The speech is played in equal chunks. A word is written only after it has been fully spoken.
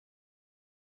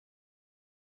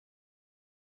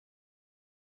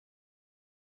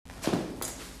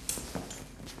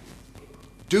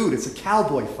Dude, it's a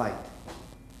cowboy fight.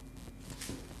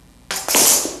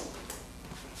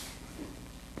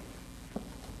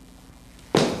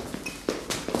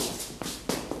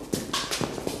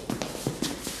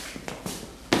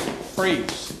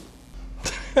 Freeze.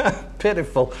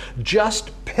 Pitiful.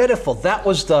 Just pitiful. That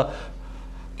was the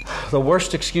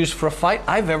worst excuse for a fight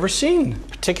I've ever seen.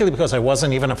 Particularly because there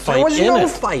wasn't even a fight in it. There was no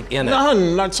fight in it.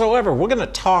 None whatsoever. We're going to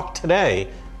talk today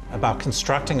about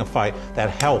constructing a fight that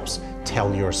helps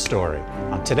tell your story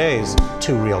on today's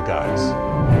Two Real Guys.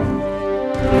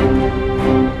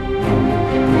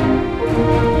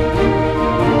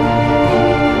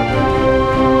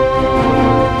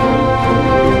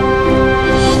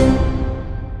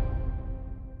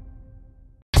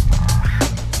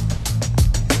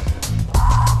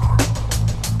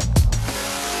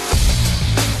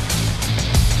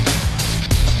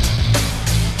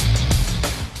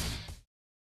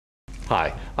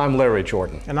 Hi, I'm Larry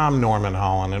Jordan. And I'm Norman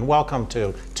Hollyn, and welcome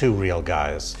to Two Real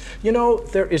Guys. You know,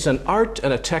 there is an art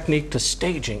and a technique to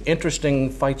staging interesting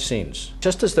fight scenes.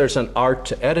 Just as there's an art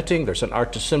to editing, there's an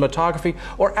art to cinematography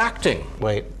or acting.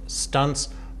 Wait, stunts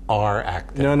are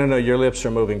acting. No, your lips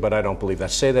are moving, but I don't believe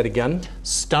that. Say that again.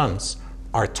 Stunts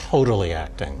are totally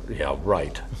acting. Yeah,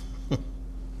 right.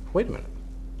 Wait a minute.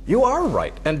 You are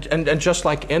right. And just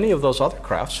like any of those other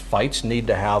crafts, fights need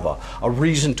to have a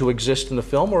reason to exist in the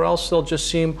film, or else they'll just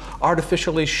seem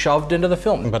artificially shoved into the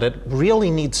film. But it really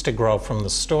needs to grow from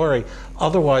the story.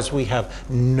 Otherwise, we have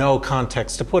no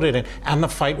context to put it in, and the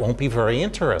fight won't be very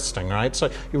interesting, right?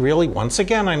 So you really, once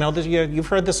again, I know that you've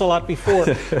heard this a lot before,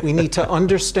 we need to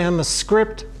understand the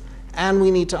script, and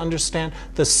we need to understand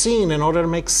the scene in order to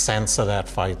make sense of that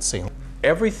fight scene.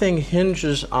 Everything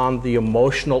hinges on the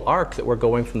emotional arc that we're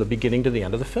going from the beginning to the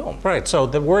end of the film. Right, so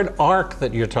the word arc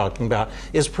that you're talking about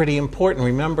is pretty important.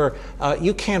 Remember,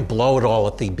 you can't blow it all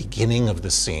at the beginning of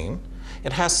the scene.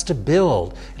 It has to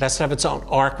build. It has to have its own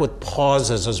arc with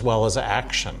pauses as well as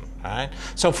action, right?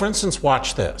 So for instance,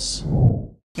 watch this.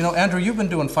 You know, Andrew, you've been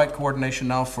doing fight coordination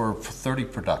now for 30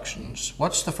 productions.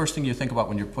 What's the first thing you think about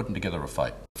when you're putting together a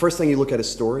fight? First thing you look at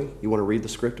is story. You want to read the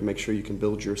script and make sure you can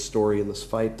build your story in this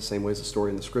fight the same way as the story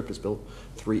in the script is built.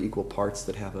 3 equal parts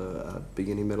that have a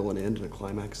beginning, middle, and end, and a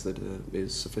climax that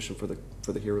is sufficient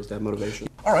for the heroes to have motivation.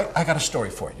 All right, I got a story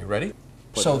for you. You ready?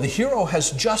 So the hero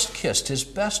has just kissed his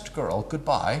best girl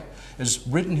goodbye, has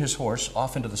ridden his horse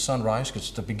off into the sunrise because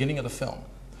it's the beginning of the film.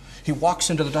 He walks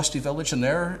into the dusty village, and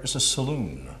there is a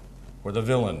saloon where the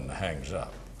villain hangs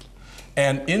up.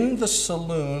 And in the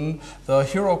saloon, the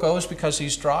hero goes because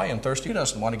he's dry and thirsty. He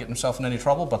doesn't want to get himself in any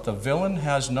trouble, but the villain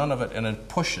has none of it, and it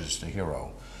pushes the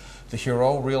hero. The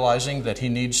hero, realizing that he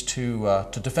needs to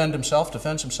defend himself,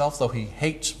 defends himself, though he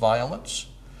hates violence,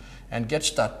 and gets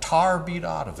the tar beat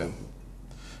out of him.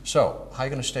 So, how are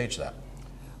you going to stage that?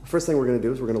 First thing we're going to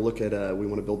do is we're going to look at, we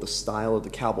want to build the style of the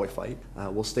cowboy fight.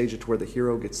 We'll stage it to where the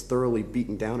hero gets thoroughly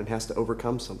beaten down and has to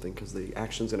overcome something, because the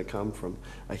action's going to come from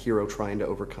a hero trying to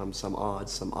overcome some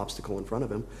odds, some obstacle in front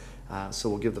of him. So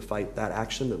we'll give the fight that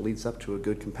action that leads up to a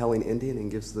good, compelling ending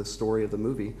and gives the story of the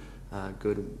movie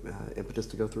good impetus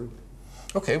to go through.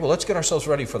 Okay, well, let's get ourselves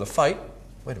ready for the fight.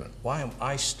 Wait a minute, why am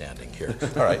I standing here?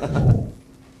 All right.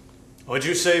 What'd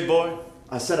you say, boy?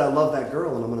 I said I love that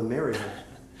girl and I'm going to marry her.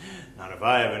 Not if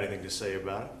I have anything to say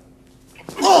about it.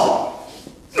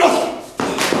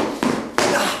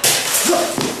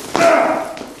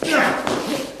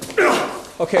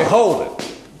 Okay, hold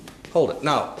it. Hold it.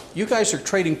 Now, you guys are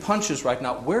trading punches right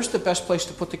now. Where's the best place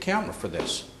to put the camera for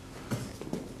this?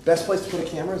 Best place to put a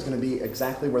camera is going to be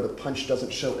exactly where the punch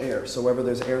doesn't show air. So wherever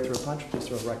there's air through a punch, just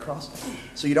throw it right across.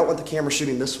 So you don't want the camera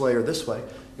shooting this way or this way.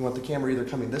 You want the camera either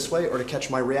coming this way or to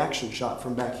catch my reaction shot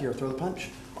from back here. Throw the punch.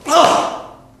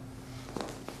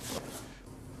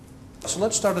 So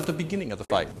let's start at the beginning of the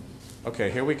fight.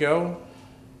 Okay, here we go.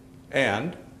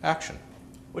 And action.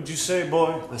 What'd you say,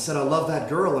 boy? I said I love that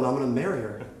girl and I'm going to marry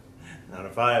her. Not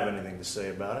if I have anything to say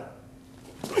about it.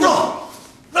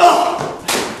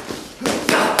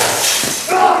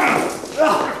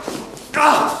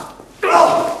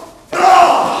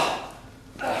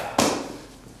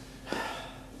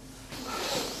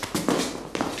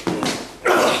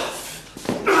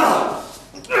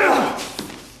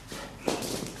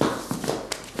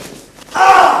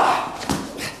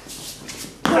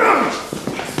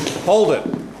 Hold it.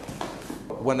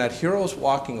 When that hero's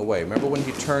walking away, remember when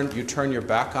you turn your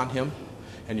back on him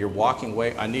and you're walking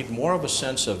away? I need more of a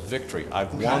sense of victory.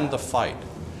 I've won the fight.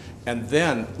 And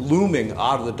then, looming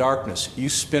out of the darkness, you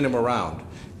spin him around.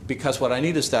 Because what I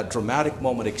need is that dramatic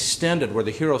moment extended where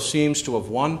the hero seems to have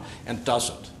won and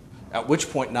doesn't. At which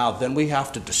point now, then we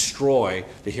have to destroy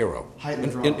the hero.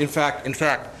 In fact,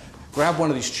 grab one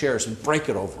of these chairs and break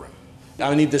it over him.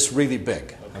 I need this really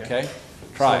big, okay?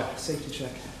 Try it. Safety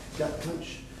check. Gut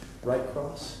punch, right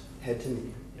cross, head to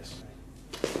knee. Yes.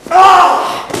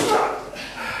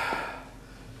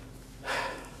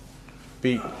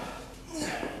 Beat.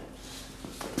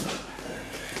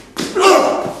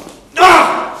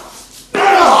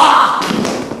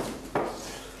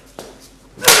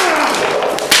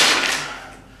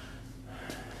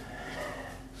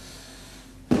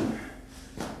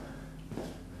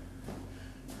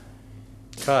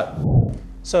 Cut.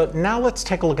 So now let's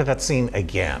take a look at that scene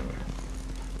again.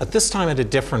 At this time at a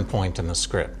different point in the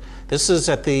script. This is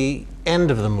at the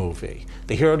end of the movie.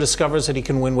 The hero discovers that he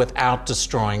can win without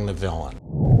destroying the villain.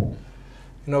 You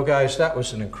know, guys, that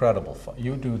was an incredible fight.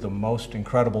 You do the most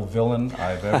incredible villain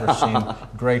I've ever seen.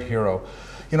 Great hero.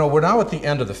 You know, we're now at the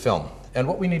end of the film, and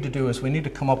what we need to do is we need to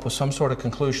come up with some sort of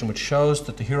conclusion which shows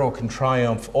that the hero can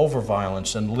triumph over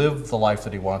violence and live the life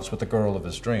that he wants with the girl of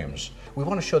his dreams. We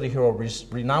want to show the hero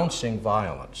renouncing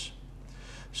violence.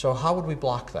 So how would we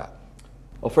block that?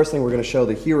 Well, first thing, we're going to show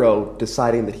the hero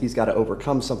deciding that he's got to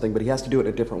overcome something, but he has to do it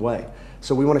in a different way.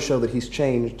 So we want to show that he's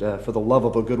changed for the love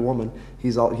of a good woman.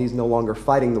 He's no longer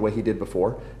fighting the way he did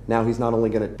before. Now he's not only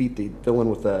going to beat the villain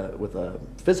with a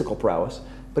physical prowess,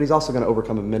 but he's also going to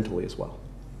overcome him mentally as well.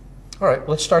 All right,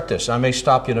 let's start this. I may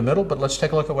stop you in the middle, but let's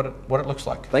take a look at what it looks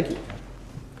like. Thank you.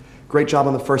 Great job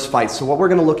on the first fight. So what we're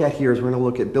going to look at here is we're going to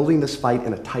look at building this fight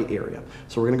in a tight area.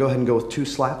 So we're going to go ahead and go with 2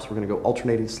 slaps. We're going to go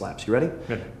alternating slaps. You ready?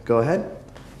 Good. Go ahead.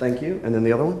 Thank you. And then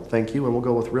the other one. Thank you. And we'll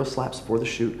go with real slaps for the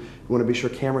shoot. We want to be sure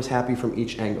camera's happy from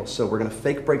each angle. So we're going to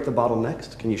fake break the bottle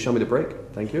next. Can you show me the break?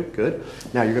 Thank you. Good.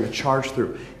 Now you're going to charge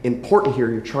through. Important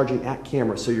here, you're charging at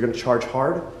camera. So you're going to charge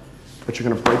hard, but you're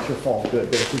going to break your fall.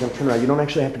 Good. Good. You're going to turn around. You don't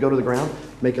actually have to go to the ground.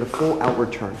 Make it a full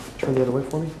outward turn. Turn the other way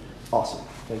for me. Awesome.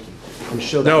 Thank you. And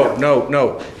show that.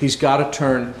 No. He's got to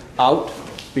turn out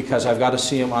because I've got to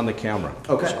see him on the camera.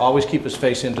 Okay. So always keep his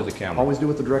face into the camera. Always do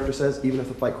what the director says, even if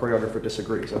the fight choreographer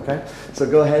disagrees, okay? So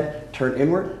go ahead, turn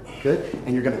inward, good,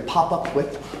 and you're gonna pop up quick.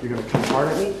 You're gonna come hard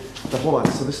at me, but hold on,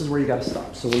 so this is where you gotta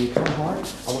stop. So when you come hard,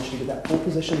 I want you to get that full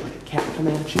position like a cat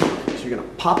coming at you. So you're gonna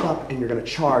pop up and you're gonna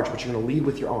charge, but you're gonna lead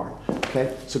with your arm,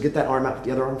 okay? So get that arm out with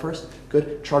the other arm first,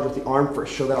 good. Charge with the arm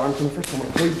first, show that arm coming first. I'm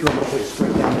gonna pull you through, I'm gonna pull you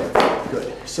straight down there,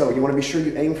 good. So you wanna be sure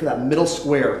you aim for that middle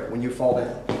square when you fall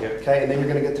down, okay? And then you're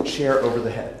gonna get the chair over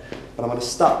the head. But I'm gonna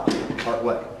stop part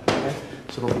way, okay?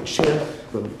 So it'll be chair,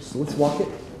 boom. So let's walk it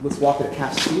at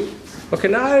half speed. Okay,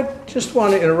 now I just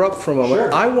want to interrupt for a moment.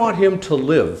 Sure. I want him to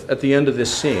live at the end of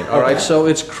this scene, all right? So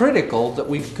it's critical that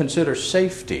we consider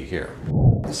safety here.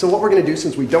 So what we're gonna do,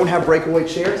 since we don't have breakaway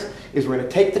chairs, is we're gonna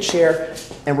take the chair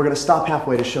and we're gonna stop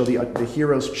halfway to show the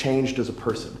hero's changed as a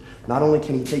person. Not only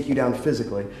can he take you down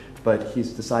physically, but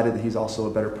he's decided that he's also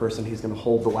a better person. He's gonna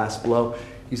hold the last blow.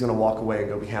 He's gonna walk away and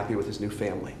go be happy with his new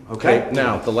family, okay?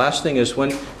 Now, the last thing is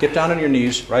get down on your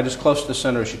knees, right as close to the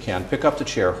center as you can. Pick up the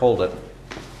chair, hold it.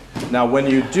 Now, when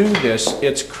you do this,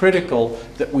 it's critical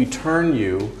that we turn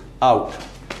you out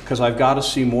because I've got to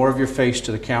see more of your face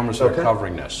to the cameras that are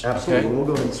covering this. Absolutely. Okay? We'll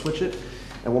go ahead and switch it,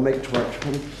 and we'll make it to where I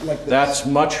turn like this. That's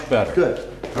much better.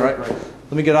 Good. All right. Great.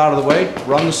 Let me get out of the way.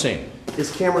 Run the scene.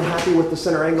 Is camera happy with the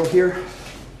center angle here?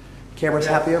 Camera's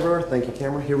happy everywhere? Thank you,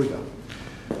 camera. Here we go.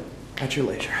 At your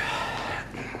leisure.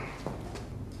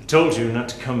 I told you not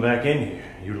to come back in here.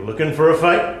 You looking for a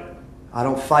fight? I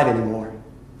don't fight anymore.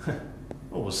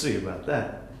 Well, we'll see about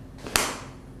that.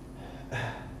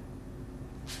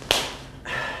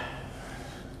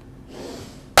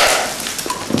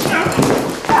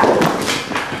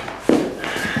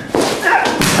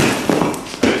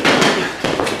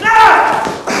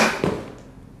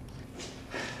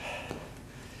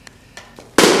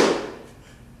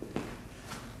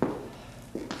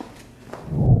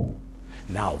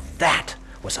 Now that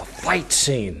was a fight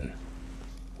scene.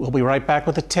 We'll be right back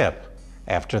with a tip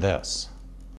after this.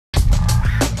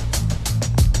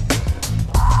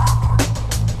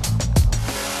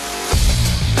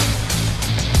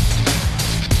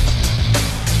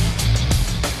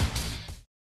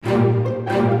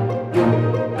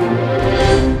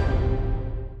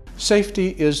 Safety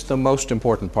is the most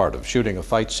important part of shooting a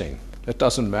fight scene. It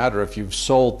doesn't matter if you've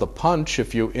sold the punch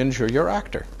if you injure your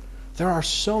actor. There are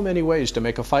so many ways to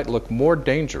make a fight look more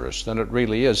dangerous than it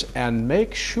really is, and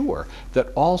make sure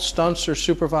that all stunts are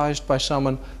supervised by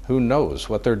someone who knows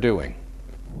what they're doing.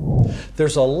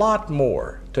 There's a lot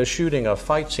more to shooting a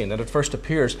fight scene than it first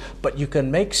appears, but you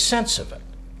can make sense of it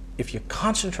if you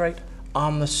concentrate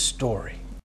on the story.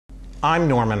 I'm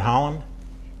Norman Hollyn.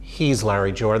 He's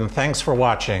Larry Jordan. Thanks for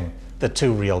watching The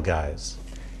Two Real Guys.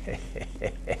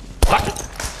 What?